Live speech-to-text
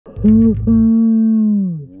1, 2,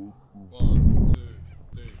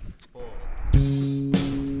 3, 4.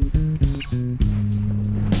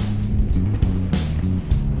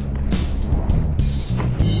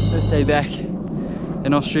 First day back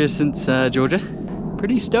in Austria since Georgia.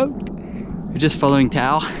 Pretty stoked. We're just following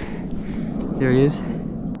Tao. There he is.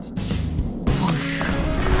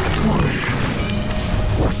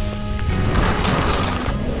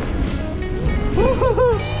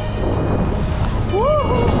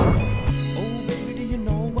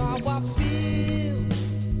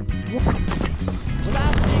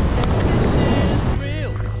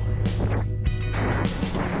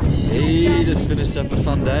 He just finished up a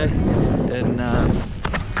fun day in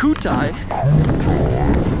Kutai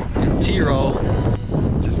in Tyrol,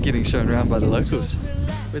 just getting shown around by the locals.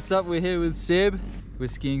 What's up? We're here with Seb. We're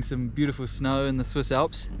skiing some beautiful snow in the Swiss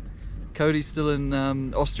Alps. Cody's still in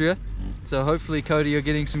Austria, so hopefully Cody, you're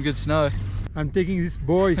getting some good snow. I'm taking this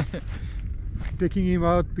boy, taking him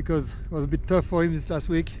out because it was a bit tough for him this last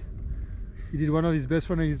week. He did one of his best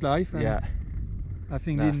runs in his life, and yeah, I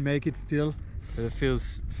think he didn't make it still. But it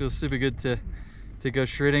feels super good to go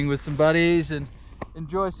shredding with some buddies and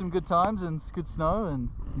enjoy some good times and good snow and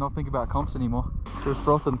not think about comps anymore. Just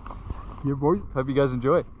frothing. Yeah, boys. Hope you guys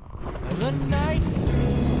enjoy. The night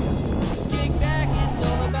through, kick back, it's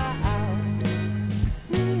all about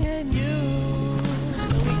me and you.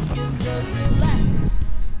 We can just relax.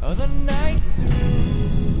 The night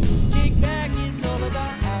through, kick back, it's all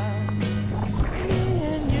about me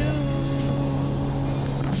and you.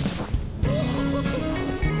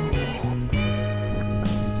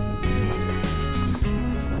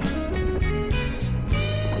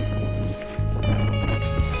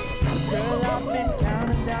 Girl, I've been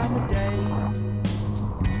counting down the days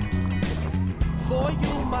for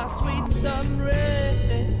you, my sweet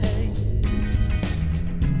sunray.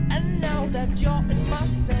 And now that you're in my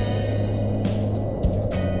sight,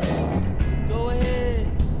 go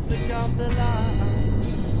ahead, flick off the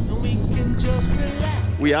lights, and we can just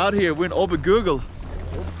relax. We out here, we're in Obergurgel.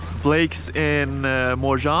 Blake's in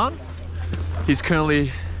Morjan. He's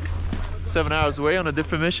currently 7 hours away on a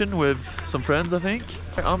different mission with some friends, I think.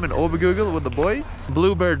 I'm in Obergurgel with the boys.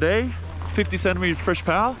 Blue Bear Day, 50 centimeter fresh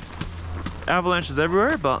pow. Avalanches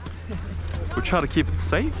everywhere, but we try to keep it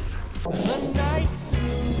safe. The night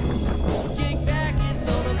through, kick back, it's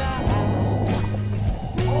all about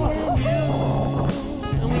me and you.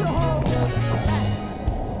 And we can just relax.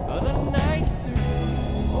 The night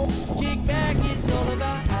through, kick back, it's all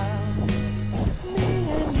about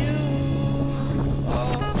me and you.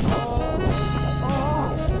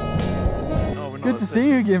 Good to see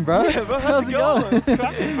you again, bro. Yeah, bro, how's it going? It's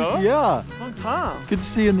cracking, bro. Yeah. Long time. Good to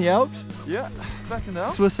see you in the Alps. Yeah, back in the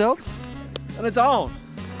Alps. Swiss Alps. And it's on.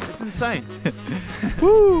 It's insane.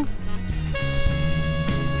 Woo! Kick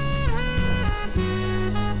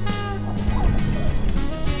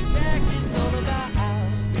back, it's all about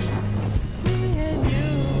me and you.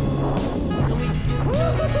 And we can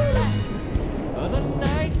just relax. The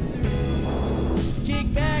night through, kick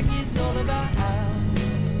back, it's all about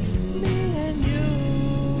me and you.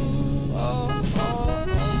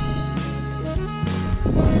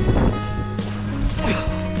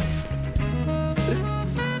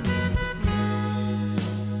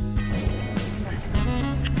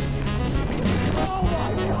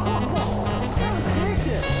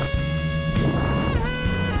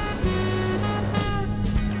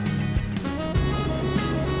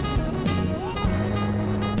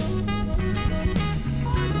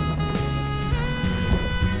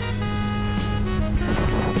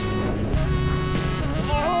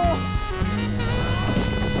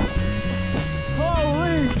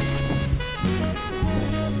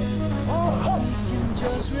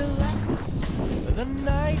 The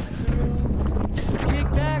night through,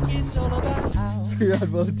 kick back, it's all about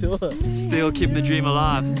Freeride World Tour. Still keeping the dream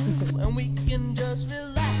alive. and we can just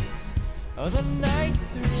relax. The night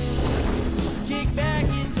through, kick back,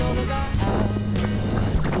 it's all about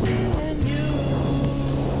me and you.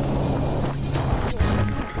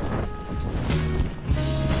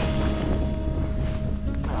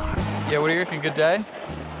 Yeah, what do you reckon? Good day?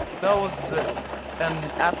 That was an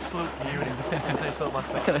absolute beauty, to say so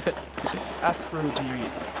myself. Absolute beauty.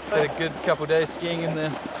 Had a good couple of days skiing in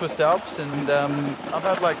the Swiss Alps, and I've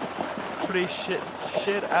had like 3 shit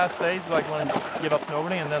ass days, like when I give up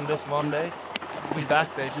snowboarding, and then this one day, we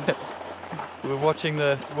backstaging. we're watching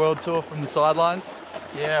the World Tour from the sidelines.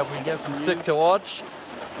 Yeah, we get some Sick to watch.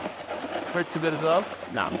 Hurt too good as well.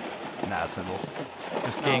 Nah, it's no more. We're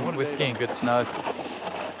what skiing, a we're day. skiing good snow.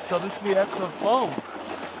 So this will be episode 4.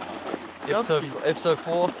 Episode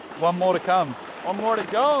 4, one more to come. One more to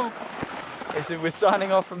go. is that we're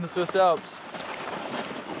signing off from the Swiss Alps.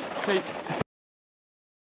 Peace.